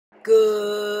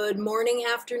Good morning,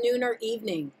 afternoon, or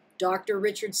evening. Dr.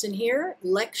 Richardson here,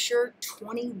 lecture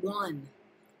 21.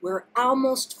 We're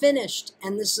almost finished,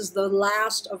 and this is the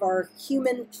last of our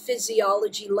human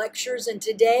physiology lectures, and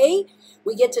today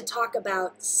we get to talk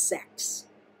about sex.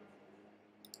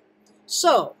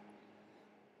 So,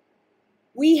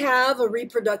 we have a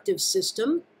reproductive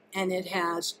system, and it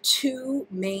has two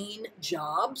main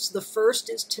jobs. The first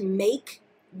is to make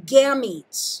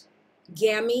gametes.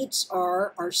 Gametes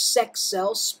are our sex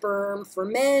cells, sperm for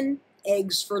men,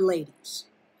 eggs for ladies.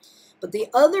 But the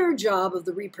other job of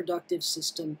the reproductive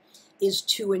system is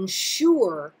to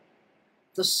ensure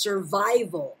the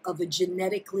survival of a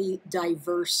genetically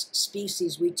diverse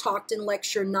species. We talked in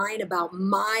lecture 9 about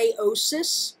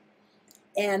meiosis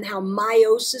and how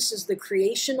meiosis is the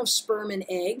creation of sperm and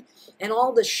egg and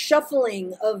all the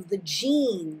shuffling of the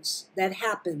genes that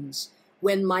happens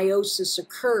when meiosis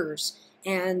occurs.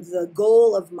 And the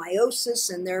goal of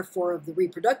meiosis, and therefore of the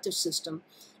reproductive system,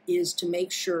 is to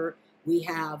make sure we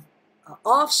have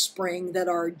offspring that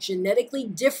are genetically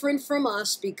different from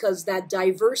us, because that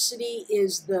diversity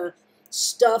is the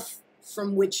stuff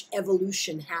from which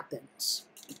evolution happens.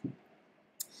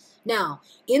 Now,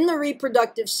 in the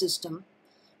reproductive system,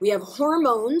 we have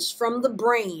hormones from the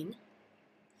brain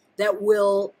that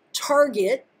will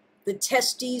target the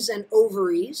testes and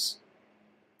ovaries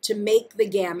to make the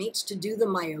gametes, to do the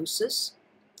meiosis.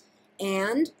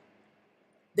 And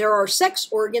there are sex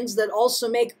organs that also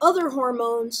make other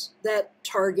hormones that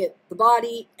target the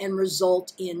body and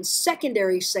result in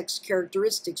secondary sex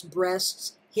characteristics,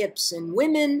 breasts, hips in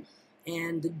women,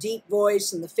 and the deep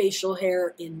voice and the facial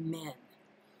hair in men.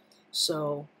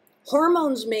 So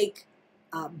hormones make,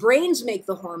 brains make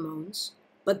the hormones,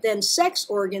 but then sex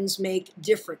organs make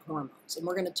different hormones. And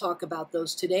we're going to talk about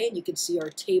those today. And you can see our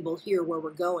table here where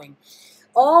we're going.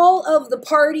 All of the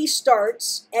party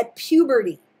starts at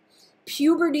puberty.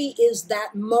 Puberty is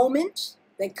that moment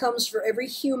that comes for every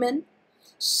human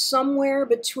somewhere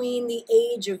between the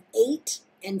age of 8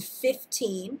 and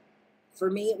 15.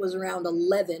 For me, it was around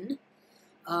 11.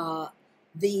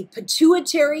 The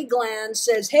pituitary gland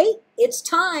says, hey, it's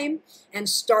time, and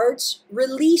starts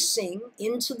releasing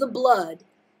into the blood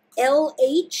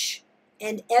LH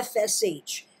and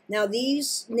FSH. Now,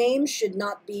 these names should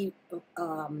not be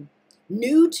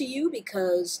new to you,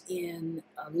 because in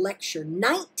lecture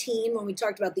 19, when we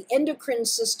talked about the endocrine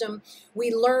system,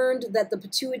 we learned that the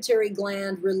pituitary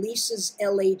gland releases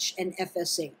LH and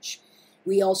FSH.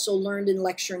 We also learned in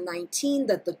lecture 19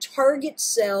 that the target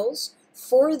cells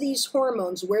for these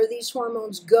hormones, where these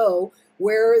hormones go,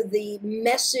 where the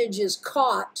message is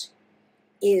caught,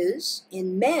 is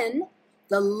in men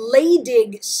the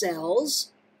Leydig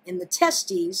cells in the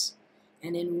testes,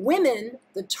 and in women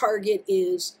the target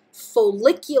is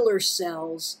follicular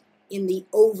cells in the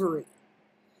ovary.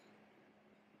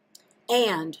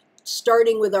 And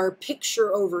starting with our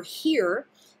picture over here,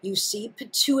 you see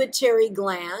pituitary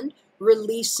gland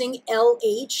releasing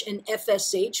LH and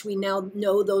FSH. We now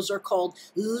know those are called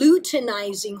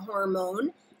luteinizing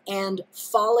hormone and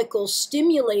follicle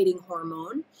stimulating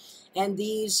hormone. And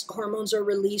these hormones are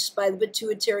released by the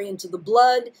pituitary into the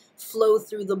blood, flow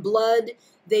through the blood.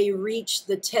 They reach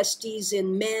the testes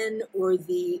in men or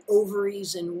the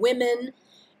ovaries in women.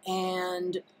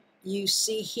 And you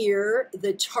see here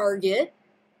the target.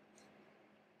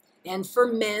 And for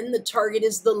men, the target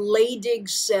is the Leydig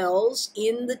cells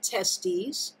in the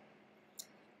testes.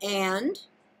 And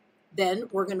then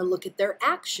we're going to look at their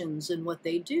actions and what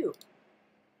they do.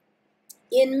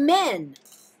 In men,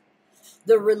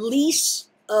 the release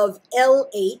of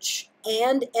LH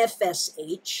and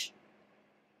FSH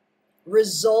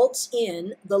results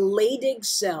in the Leydig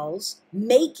cells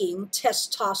making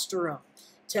testosterone.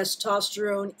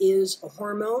 Testosterone is a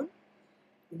hormone.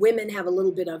 Women have a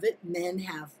little bit of it, men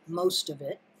have most of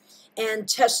it. And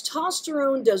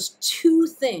testosterone does two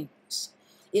things.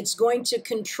 It's going to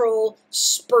control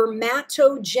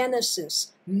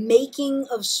spermatogenesis, making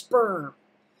of sperm,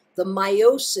 the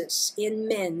meiosis in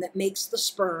men that makes the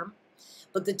sperm.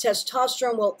 But the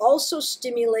testosterone will also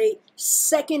stimulate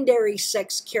secondary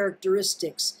sex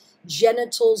characteristics,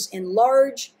 genitals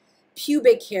enlarge,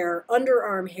 pubic hair,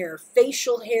 underarm hair,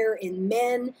 facial hair in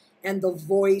men, and the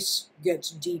voice gets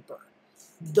deeper.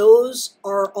 Those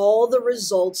are all the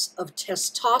results of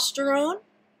testosterone,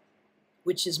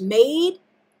 which is made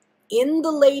in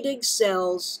the Leydig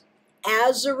cells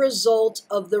as a result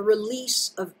of the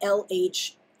release of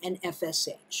LH and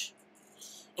FSH.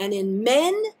 And in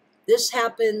men, this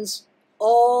happens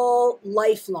all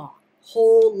lifelong,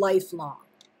 whole lifelong.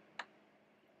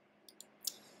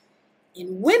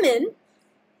 In women,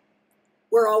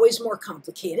 we're always more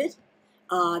complicated.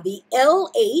 The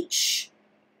LH,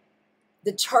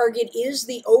 the target is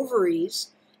the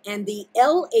ovaries, and the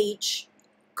LH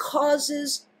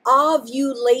causes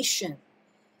ovulation.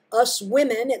 Us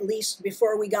women, at least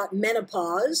before we got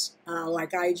menopause,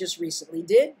 like I just recently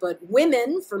did, but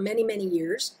women for many, many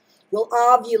years will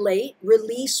ovulate,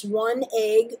 release one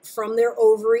egg from their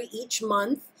ovary each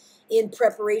month in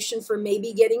preparation for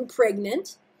maybe getting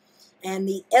pregnant. And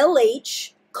the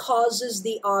LH causes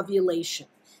the ovulation.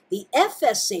 The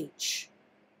FSH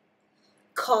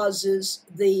causes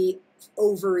the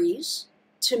ovaries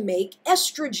to make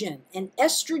estrogen. And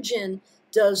estrogen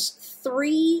does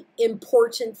three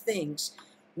important things.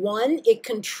 One, it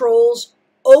controls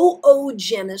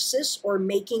oogenesis, or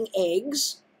making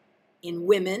eggs in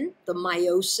women, the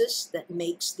meiosis that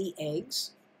makes the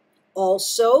eggs.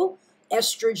 Also,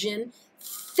 estrogen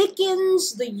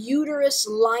thickens the uterus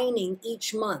lining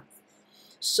each month.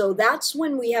 So that's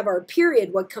when we have our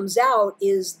period. What comes out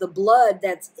is the blood,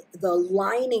 that's the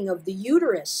lining of the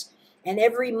uterus. And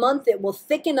every month it will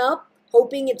thicken up,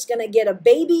 hoping it's going to get a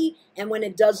baby. And when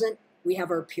it doesn't, we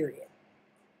have our period.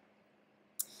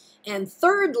 And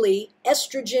thirdly,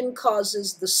 estrogen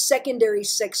causes the secondary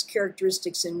sex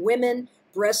characteristics in women: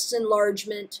 breast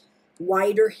enlargement,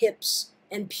 wider hips,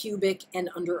 and pubic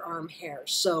and underarm hair.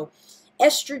 So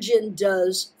estrogen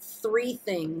does three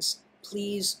things.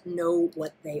 Please know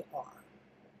what they are.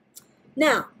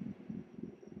 Now,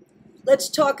 let's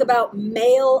talk about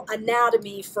male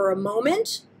anatomy for a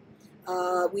moment.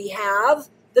 We have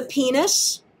the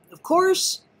penis, of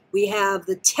course. We have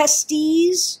the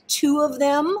testes, two of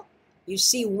them. You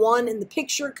see one in the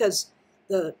picture because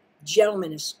the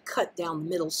gentleman is cut down the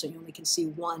middle, so you only can see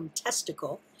one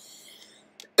testicle.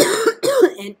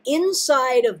 And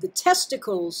inside of the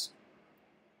testicles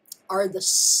are the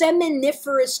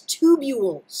seminiferous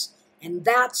tubules, and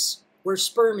that's where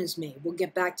sperm is made. We'll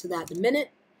get back to that in a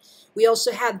minute. We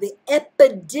also have the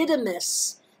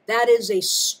epididymis. That is a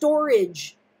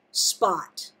storage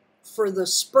spot for the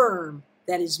sperm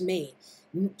that is made.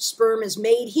 Sperm is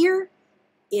made here.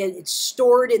 It's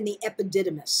stored in the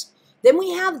epididymis. Then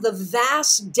we have the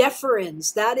vas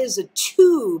deferens. That is a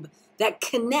tube that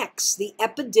connects the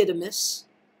epididymis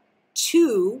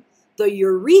to the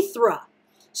urethra.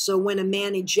 So when a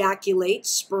man ejaculates,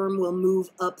 sperm will move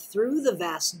up through the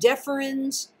vas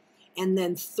deferens and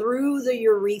then through the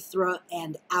urethra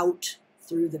and out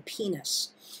through the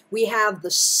penis. We have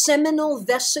the seminal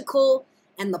vesicle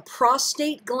and the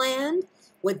prostate gland.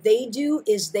 What they do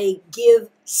is they give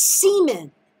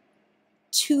semen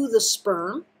to the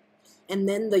sperm, and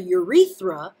then the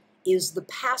urethra is the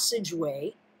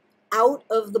passageway out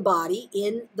of the body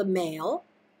in the male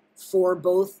for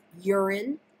both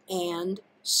urine and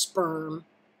sperm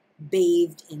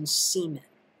bathed in semen.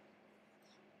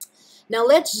 Now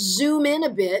let's zoom in a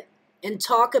bit and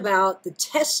talk about the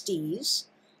testes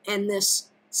and this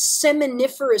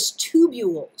seminiferous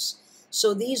tubules.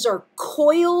 So these are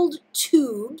coiled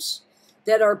tubes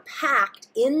that are packed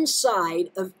inside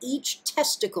of each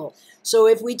testicle. So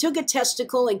if we took a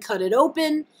testicle and cut it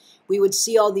open, we would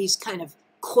see all these kind of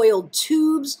coiled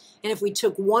tubes. And if we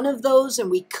took one of those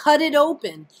and we cut it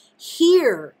open,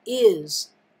 here is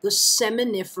the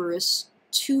seminiferous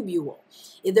tubule.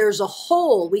 There's a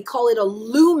hole, we call it a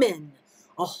lumen,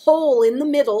 a hole in the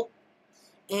middle,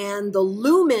 and the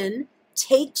lumen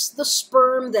takes the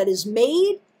sperm that is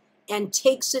made and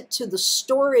takes it to the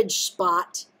storage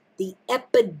spot, the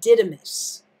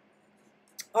epididymis.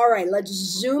 All right, let's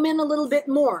zoom in a little bit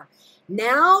more.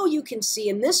 Now you can see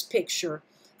in this picture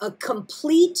a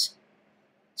complete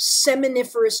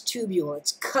seminiferous tubule.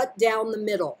 It's cut down the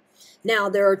middle. Now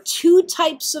there are two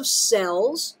types of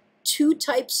cells in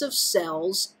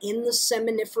the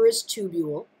seminiferous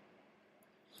tubule.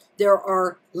 There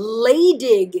are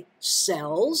Leydig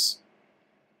cells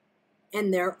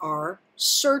and there are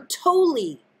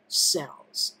Sertoli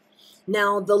cells.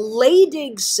 Now the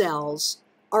Leydig cells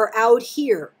are out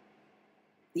here,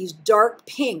 these dark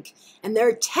pink, and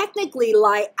they're technically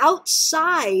lie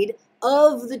outside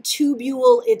of the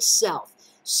tubule itself.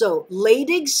 So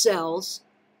Leydig cells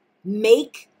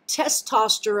make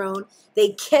testosterone, they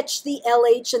catch the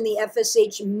LH and the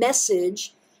FSH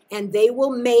message, and they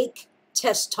will make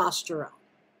testosterone.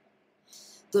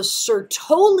 The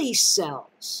Sertoli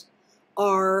cells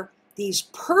are these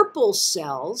purple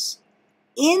cells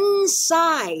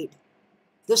inside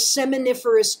the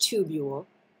seminiferous tubule,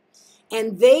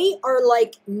 and they are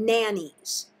like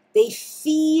nannies. They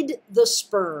feed the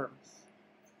sperm.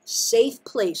 Safe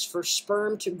place for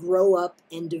sperm to grow up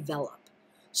and develop.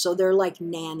 So they're like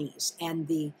nannies. And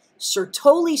the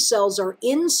Sertoli cells are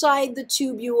inside the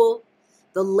tubule.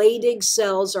 The Leydig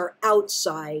cells are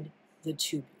outside the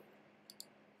tubule.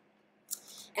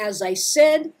 As I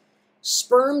said,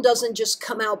 sperm doesn't just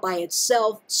come out by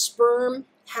itself. Sperm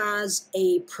has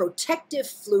a protective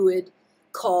fluid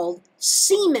called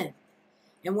semen.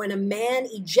 And when a man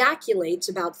ejaculates,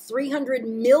 about 300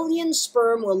 million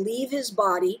sperm will leave his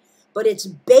body, but it's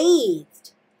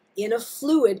bathed in a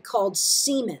fluid called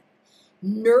semen,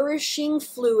 nourishing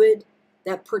fluid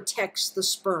that protects the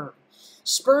sperm.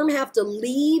 Sperm have to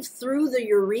leave through the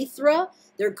urethra.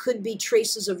 There could be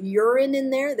traces of urine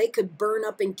in there. They could burn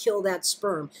up and kill that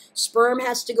sperm. Sperm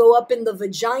has to go up in the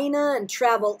vagina and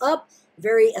travel up,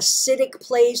 very acidic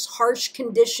place, harsh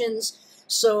conditions.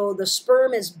 So the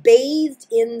sperm is bathed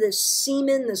in this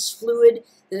semen, this fluid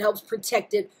that helps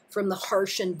protect it from the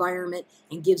harsh environment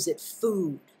and gives it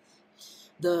food.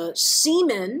 The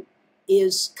semen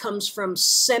comes from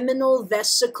seminal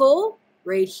vesicle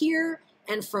right here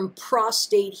and from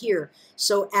prostate here.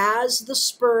 So as the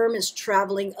sperm is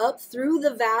traveling up through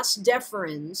the vas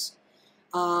deferens,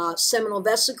 seminal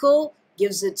vesicle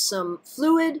gives it some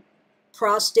fluid,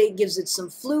 prostate gives it some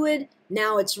fluid,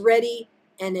 now it's ready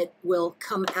and it will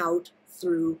come out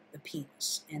through the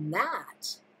penis. And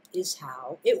that is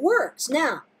how it works.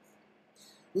 Now,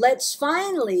 let's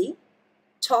finally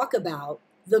talk about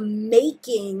the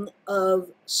making of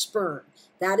sperm.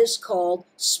 That is called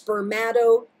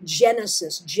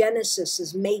spermatogenesis. Genesis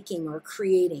is making or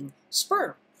creating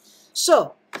sperm.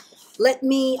 So,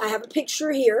 I have a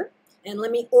picture here, and let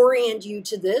me orient you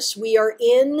to this. We are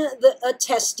in the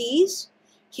testes.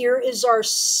 Here is our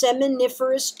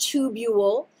seminiferous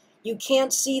tubule. You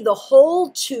can't see the whole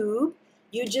tube.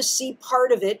 You just see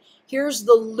part of it. Here's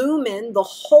the lumen, the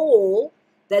hole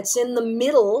that's in the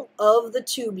middle of the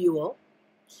tubule.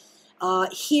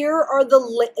 Here are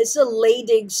it's a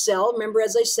Leydig cell. Remember,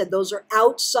 as I said, those are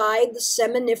outside the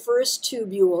seminiferous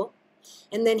tubule.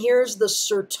 And then here's the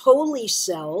Sertoli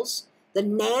cells, the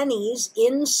nannies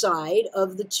inside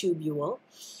of the tubule.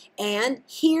 And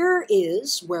here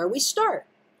is where we start.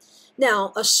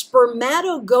 Now, a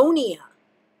spermatogonia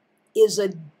is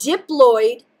a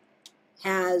diploid,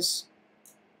 has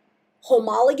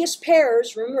homologous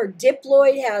pairs. Remember,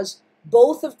 diploid has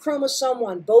both of chromosome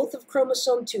 1, both of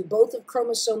chromosome 2, both of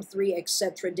chromosome 3,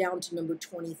 etc., down to number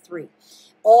 23.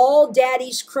 All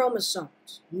daddy's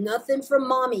chromosomes, nothing from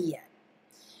mommy yet.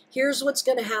 Here's what's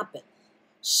going to happen.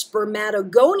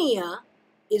 Spermatogonia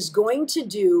is going to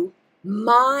do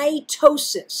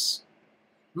mitosis.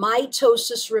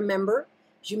 Mitosis, remember,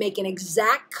 is you make an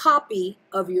exact copy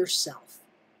of yourself.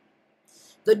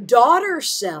 The daughter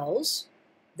cells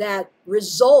that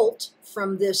result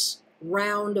from this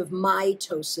round of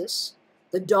mitosis,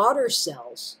 the daughter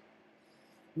cells,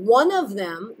 one of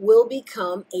them will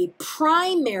become a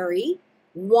primary,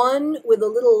 one with a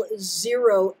little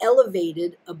zero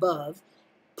elevated above,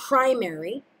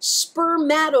 primary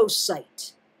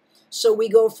spermatocyte. So we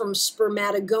go from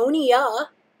spermatogonia,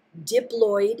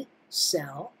 diploid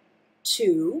cell,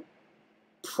 to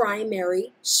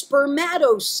primary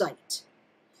spermatocyte.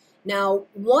 Now,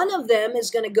 one of them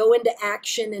is going to go into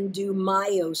action and do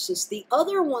meiosis. The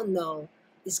other one, though,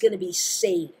 is going to be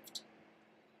saved.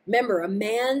 Remember, a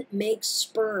man makes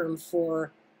sperm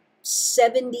for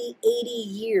 70, 80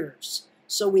 years.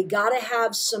 So we got to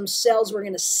have some cells we're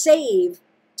going to save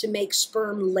to make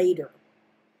sperm later.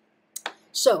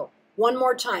 So, one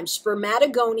more time,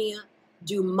 spermatogonia,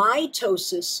 do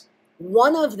mitosis.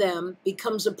 One of them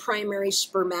becomes a primary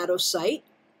spermatocyte,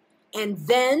 and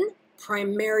then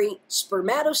primary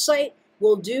spermatocyte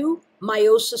will do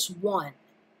meiosis 1,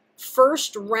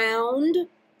 first round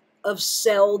of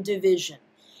cell division.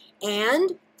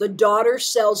 And the daughter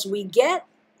cells we get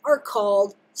are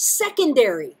called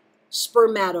secondary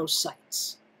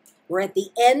spermatocytes. We're at the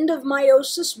end of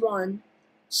meiosis 1,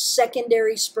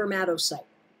 secondary spermatocyte.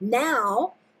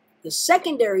 Now, the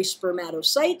secondary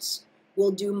spermatocytes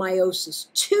will do meiosis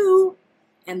 2,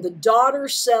 and the daughter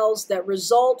cells that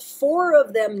result, 4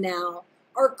 of them now,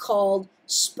 are called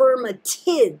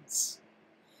spermatids.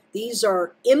 These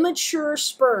are immature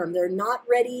sperm. They're not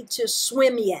ready to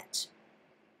swim yet.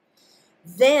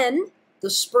 Then the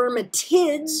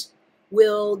spermatids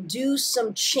will do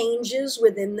some changes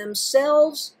within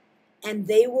themselves, and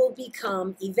they will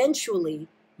become eventually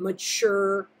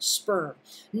mature sperm.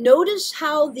 Notice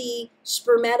how the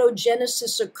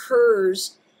spermatogenesis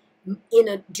occurs in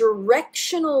a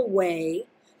directional way,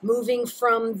 moving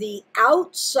from the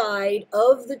outside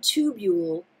of the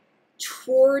tubule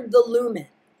toward the lumen.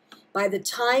 By the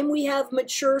time we have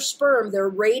mature sperm, they're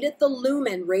right at the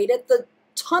lumen, right at the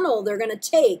tunnel they're going to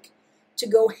take to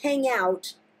go hang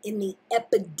out in the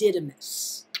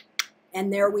epididymis.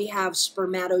 And there we have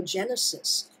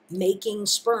spermatogenesis. making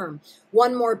sperm.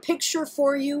 One more picture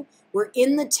for you. We're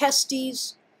in the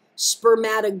testes.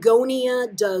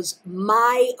 Spermatogonia does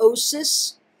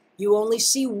meiosis. You only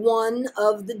see one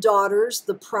of the daughters,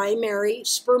 the primary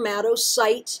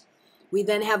spermatocyte. We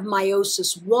then have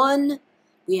meiosis 1.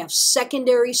 We have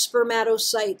secondary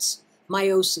spermatocytes,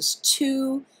 meiosis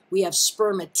 2. We have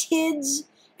spermatids,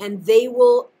 and they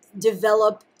will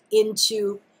develop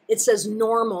into, it says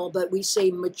normal, but we say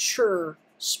mature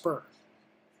sperm.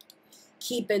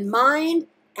 Keep in mind,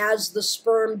 as the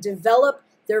sperm develop,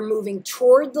 they're moving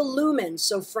toward the lumen.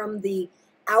 So from the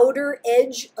outer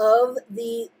edge of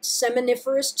the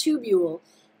seminiferous tubule,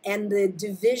 and the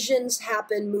divisions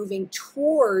happen moving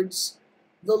towards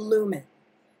the lumen.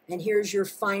 And here's your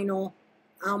final,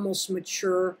 almost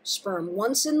mature sperm.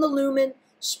 Once in the lumen,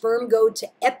 sperm go to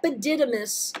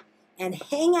epididymis and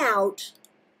hang out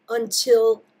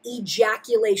until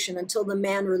ejaculation, until the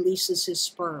man releases his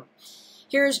sperm.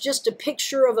 Here's just a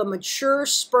picture of a mature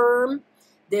sperm.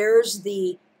 There's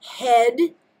the head.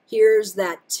 Here's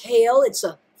that tail. It's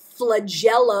a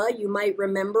flagella, you might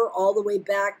remember, all the way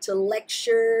back to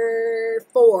lecture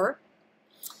 4.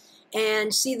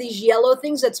 And see these yellow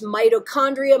things? That's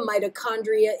mitochondria.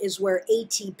 Mitochondria is where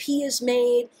ATP is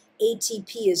made.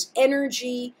 ATP is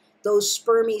energy. Those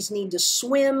spermies need to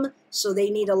swim, so they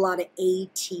need a lot of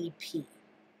ATP.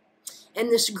 And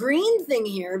this green thing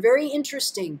here, very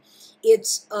interesting.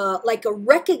 It's like a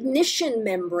recognition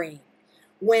membrane.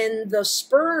 When the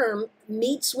sperm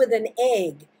meets with an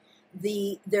egg,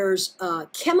 there's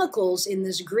chemicals in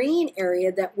this green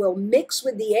area that will mix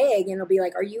with the egg, and it'll be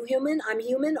like, are you human? I'm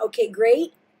human. Okay,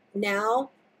 great.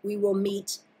 Now we will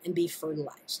meet and be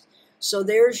fertilized. So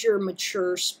there's your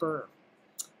mature sperm.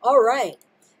 All right.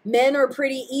 Men are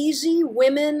pretty easy.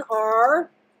 Women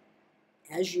are,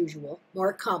 as usual,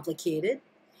 more complicated.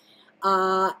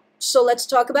 So let's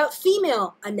talk about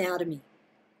female anatomy.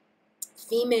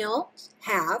 Females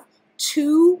have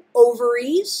 2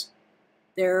 ovaries.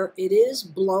 There it is,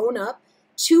 blown up.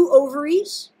 2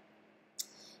 ovaries.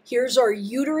 Here's our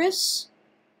uterus.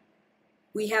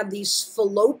 We have these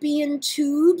fallopian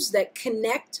tubes that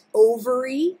connect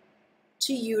ovary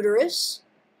to uterus.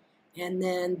 And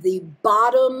then the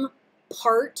bottom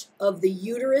part of the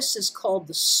uterus is called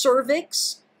the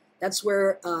cervix. That's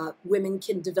where women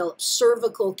can develop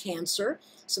cervical cancer.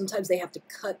 Sometimes they have to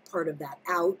cut part of that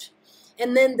out.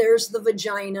 And then there's the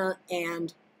vagina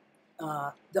and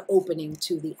the opening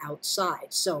to the outside.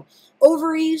 So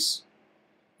ovaries,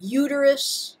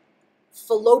 uterus,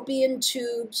 fallopian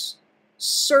tubes,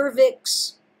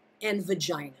 cervix, and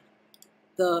vagina,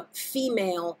 the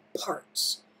female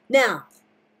parts. Now,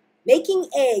 making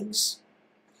eggs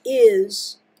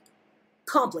is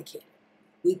complicated.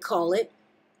 We call it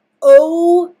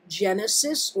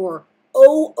oogenesis or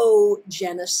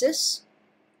oogenesis.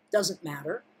 Doesn't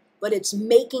matter, but it's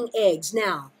making eggs.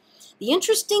 Now, the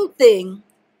interesting thing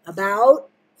about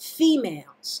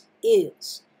females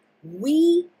is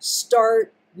we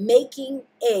start making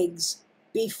eggs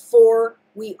before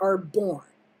we are born.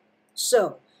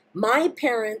 So, my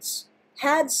parents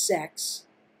had sex,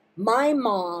 my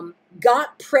mom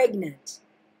got pregnant,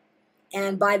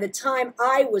 and by the time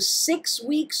I was 6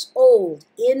 weeks old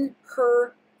in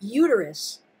her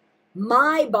uterus,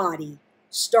 my body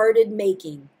started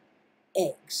making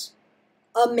eggs.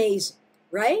 Amazing,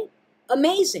 right?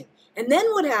 Amazing. And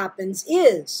then what happens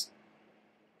is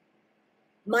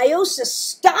meiosis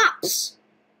stops,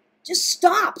 just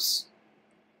stops.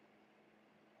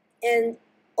 And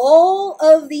all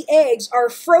of the eggs are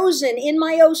frozen in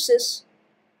meiosis.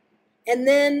 And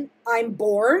then I'm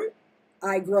born.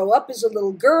 I grow up as a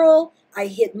little girl. I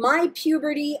hit my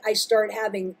puberty. I start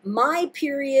having my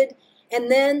period.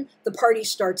 And then the party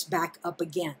starts back up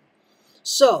again.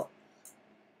 So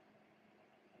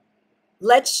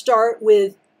let's start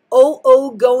with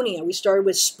oogonia. We started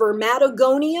with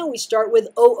spermatogonia. We start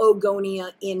with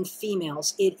oogonia in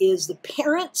females. It is the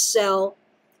parent cell.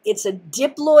 It's a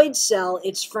diploid cell.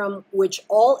 It's from which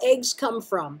all eggs come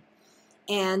from.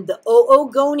 And the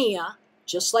oogonia,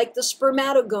 just like the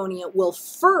spermatogonia, will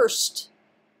first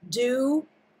do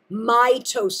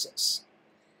mitosis.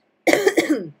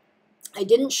 I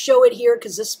didn't show it here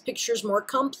because this picture is more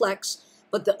complex,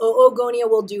 but the oogonia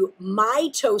will do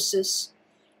mitosis,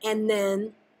 and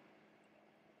then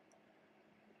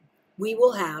we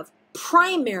will have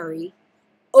primary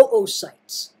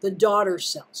oocytes, the daughter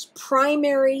cells,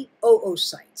 primary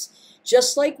oocytes.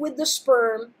 Just like with the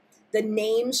sperm, the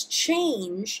names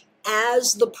change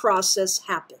as the process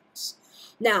happens.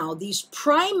 Now, these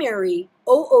primary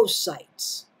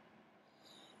oocytes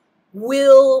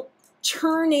will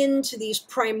turn into these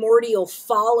primordial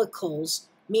follicles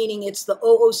meaning it's the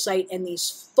oocyte, and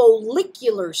these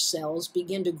follicular cells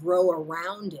begin to grow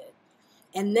around it.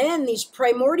 And then these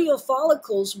primordial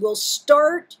follicles will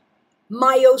start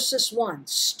meiosis 1,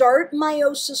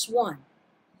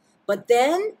 but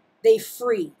then they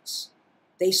freeze,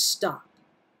 they stop.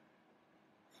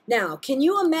 Now, can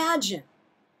you imagine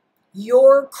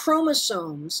your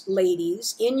chromosomes,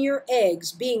 ladies, in your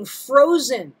eggs being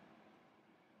frozen,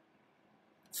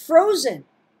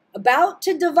 about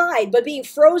to divide, but being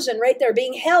frozen right there,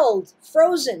 being held,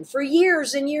 frozen for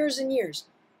years and years and years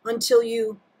until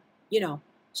you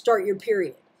start your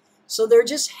period. So they're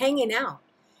just hanging out.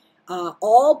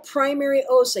 All primary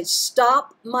oocytes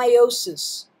stop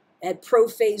meiosis at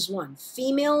prophase 1.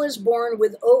 Female is born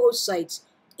with oocytes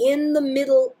in the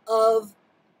middle of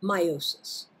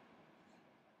meiosis.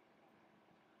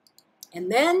 And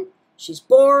then she's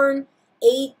born.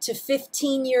 8 to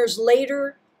 15 years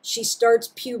later, she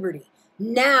starts puberty.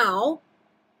 Now,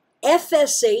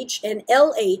 FSH and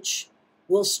LH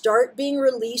will start being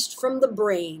released from the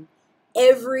brain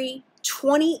every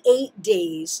 28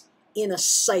 days in a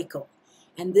cycle.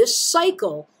 And this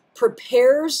cycle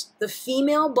prepares the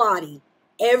female body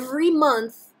every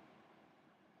month,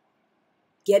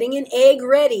 getting an egg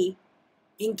ready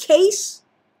in case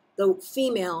the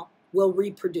female will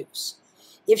reproduce.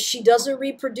 If she doesn't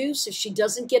reproduce, if she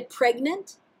doesn't get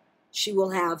pregnant, she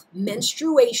will have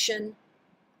menstruation,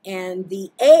 and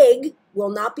the egg will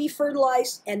not be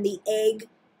fertilized, and the egg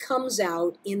comes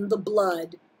out in the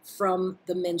blood from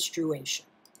the menstruation.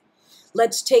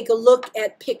 Let's take a look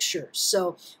at pictures.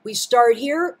 So we start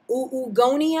here,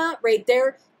 oogonia, right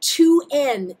there.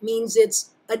 2N means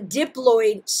it's a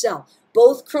diploid cell.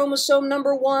 Both chromosome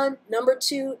number 1, number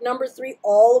 2, number 3,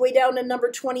 all the way down to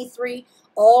number 23.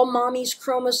 All mommy's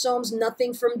chromosomes,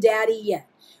 nothing from daddy yet.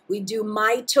 We do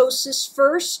mitosis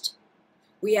first.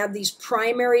 We have these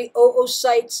primary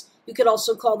oocytes. You could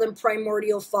also call them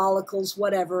primordial follicles,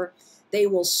 whatever. They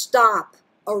will stop,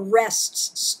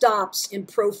 stops in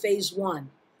prophase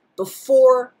 1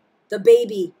 before the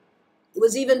baby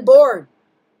was even born.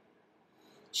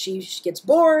 She gets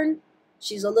born.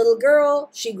 She's a little girl.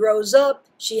 She grows up.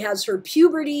 She has her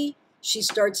puberty. She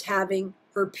starts having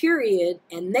her period,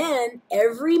 and then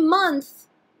every month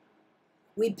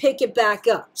we pick it back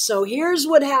up. So here's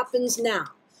what happens now.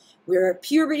 We're at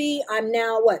puberty. I'm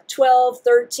now, 12,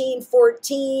 13,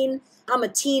 14. I'm a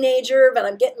teenager, but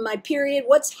I'm getting my period.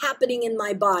 What's happening in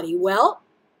my body? Well,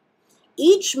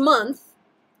 each month,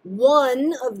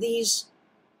 one of these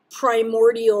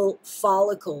primordial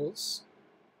follicles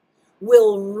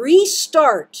will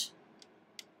restart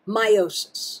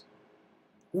meiosis.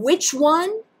 Which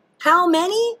one? How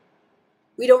many?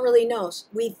 We don't really know.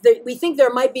 We think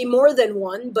there might be more than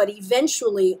one, but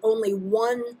eventually only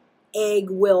one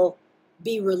egg will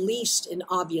be released in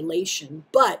ovulation.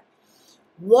 But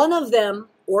one of them,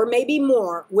 or maybe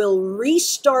more, will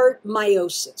restart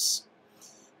meiosis.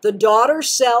 The daughter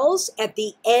cells at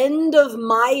the end of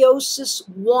meiosis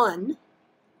 1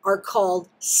 are called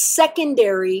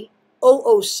secondary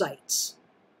oocytes.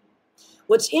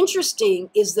 What's interesting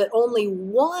is that only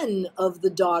one of the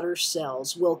daughter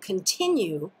cells will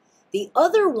continue. The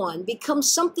other one becomes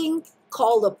something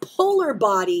called a polar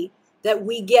body that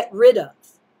we get rid of.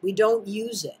 We don't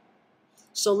use it.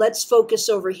 So let's focus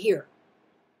over here.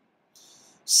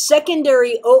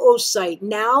 Secondary oocyte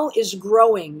now is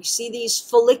growing. You see these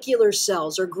follicular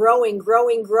cells are growing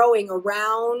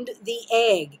around the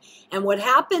egg. And what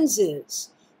happens is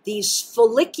these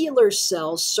follicular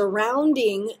cells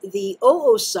surrounding the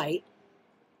oocyte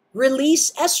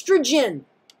release estrogen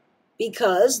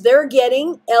because they're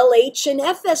getting LH and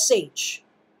FSH.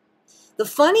 The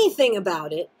funny thing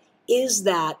about it is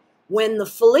that when the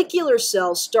follicular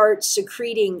cells start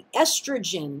secreting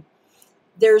estrogen,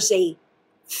 there's a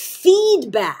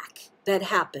feedback that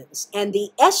happens, and the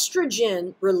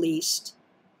estrogen released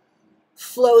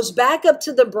flows back up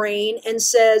to the brain and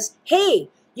says, hey,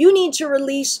 you need to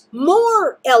release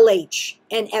more LH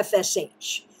and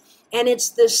FSH. And it's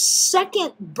the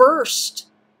second burst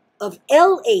of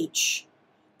LH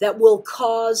that will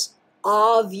cause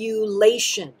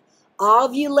ovulation.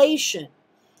 Ovulation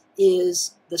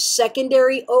is the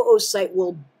secondary oocyte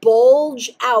will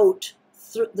bulge out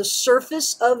through the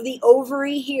surface of the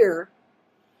ovary here,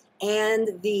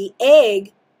 and the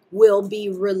egg will be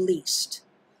released.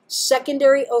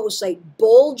 Secondary oocyte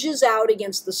bulges out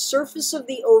against the surface of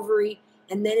the ovary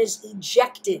and then is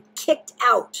ejected, kicked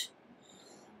out.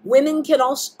 Women can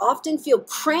also often feel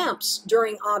cramps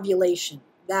during ovulation.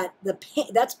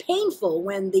 That's painful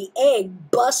when the egg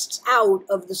busts out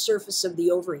of the surface of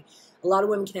the ovary. A lot of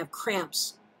women can have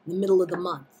cramps in the middle of the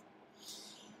month.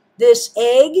 This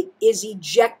egg is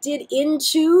ejected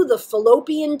into the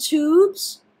fallopian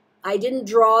tubes. I didn't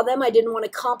draw them. I didn't want to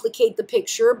complicate the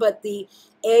picture, but the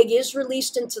egg is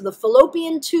released into the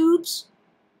fallopian tubes.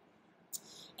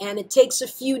 And it takes a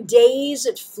few days.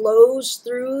 It flows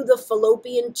through the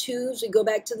fallopian tubes. We go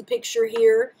back to the picture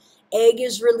here. Egg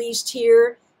is released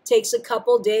here. Takes a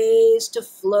couple days to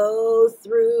flow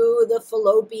through the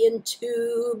fallopian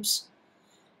tubes.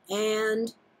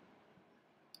 And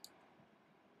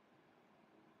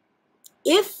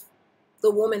if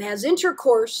the woman has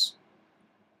intercourse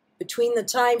between the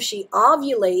time she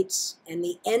ovulates and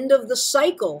the end of the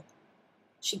cycle,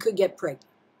 she could get pregnant.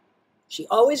 She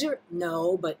always,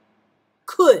 no, but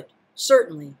could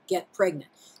certainly get pregnant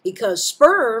because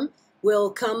sperm will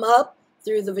come up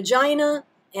through the vagina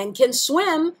and can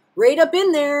swim right up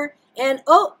in there and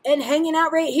hanging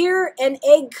out right here, and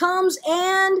egg comes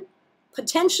and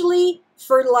potentially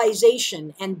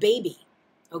fertilization and baby,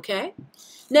 okay?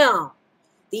 Now,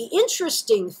 the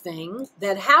interesting thing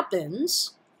that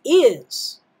happens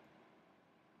is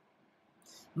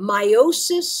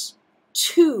meiosis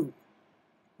II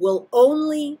will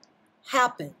only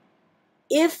happen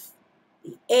if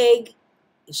the egg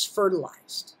is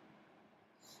fertilized.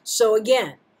 So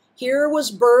again, here was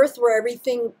birth where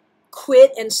everything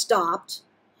quit and stopped.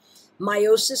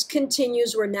 Meiosis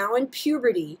continues. We're now in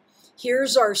puberty.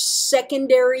 Here's our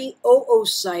secondary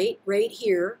oocyte right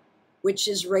here, which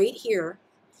is right here.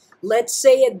 Let's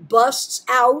say it busts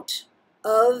out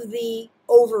of the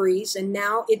ovaries and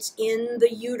now it's in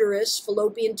the uterus,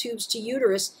 fallopian tubes to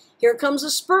uterus. Here comes a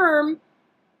sperm.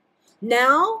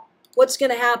 Now, what's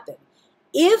going to happen?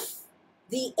 If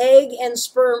the egg and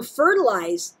sperm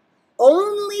fertilize,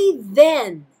 only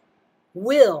then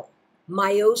will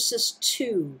meiosis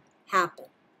II happen.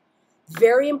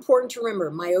 Very important to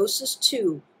remember, meiosis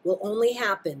II will only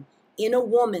happen in a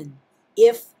woman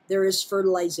if there is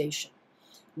fertilization.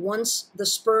 Once the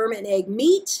sperm and egg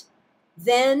meet,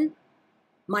 then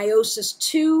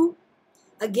meiosis II.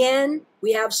 Again,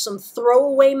 we have some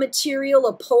throwaway material,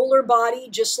 a polar body,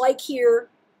 just like here,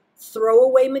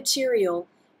 throwaway material,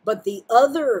 but the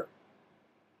other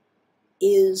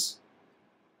is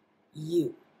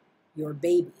you, your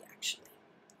baby, actually,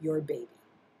 your baby.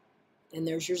 And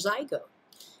there's your zygote.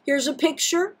 Here's a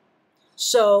picture.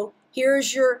 So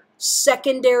here's your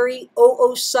secondary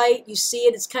oocyte. You see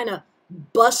it, it's kind of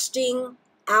busting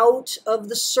out of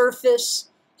the surface.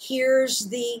 Here's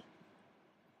the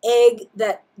egg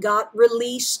that got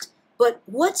released. But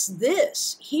what's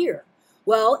this here?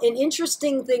 Well, an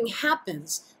interesting thing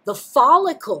happens. The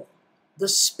follicle, the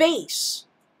space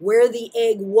where the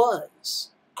egg was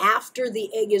after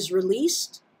the egg is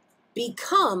released,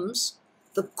 becomes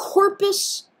the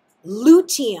corpus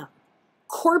luteum.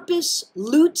 Corpus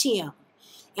luteum.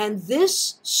 And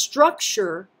this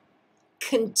structure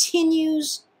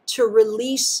continues to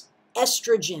release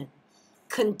estrogen.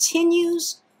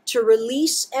 Continues to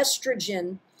release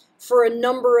estrogen for a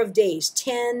number of days,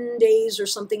 10 days or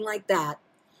something like that.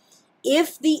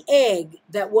 If the egg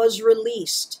that was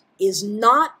released is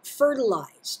not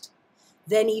fertilized,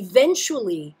 then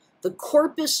eventually the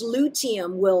corpus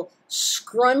luteum will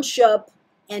scrunch up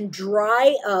and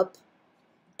dry up,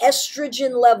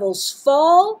 estrogen levels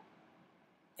fall,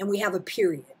 and we have a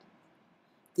period.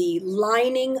 The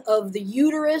lining of the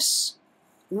uterus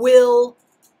will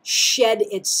shed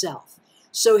itself.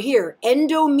 So here,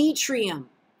 endometrium,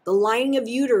 the lining of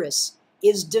uterus,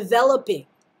 is developing.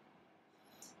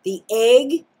 The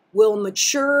egg will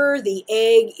mature. The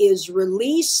egg is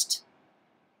released.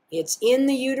 It's in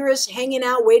the uterus, hanging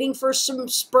out, waiting for some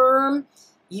sperm.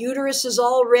 Uterus is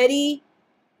all ready.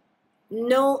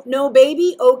 No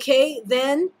baby? Okay,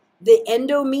 then the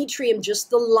endometrium,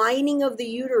 just the lining of the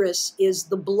uterus, is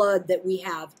the blood that we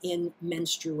have in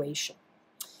menstruation.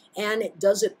 And it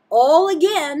does it all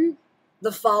again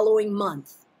the following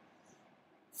month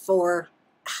for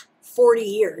 40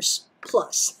 years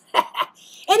plus.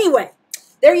 Anyway,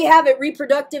 there you have it,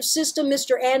 reproductive system.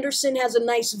 Mr. Anderson has a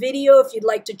nice video if you'd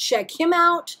like to check him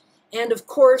out. And of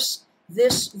course,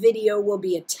 this video will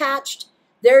be attached.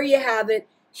 There you have it,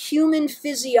 human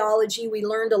physiology. We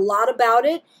learned a lot about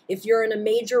it. If you're in a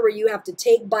major where you have to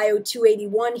take Bio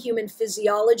 281, human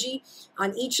physiology,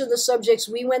 on each of the subjects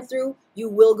we went through, you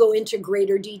will go into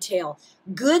greater detail.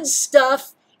 Good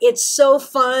stuff. It's so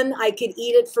fun. I could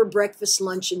eat it for breakfast,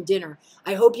 lunch, and dinner.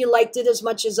 I hope you liked it as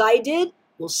much as I did.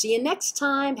 We'll see you next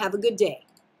time. Have a good day.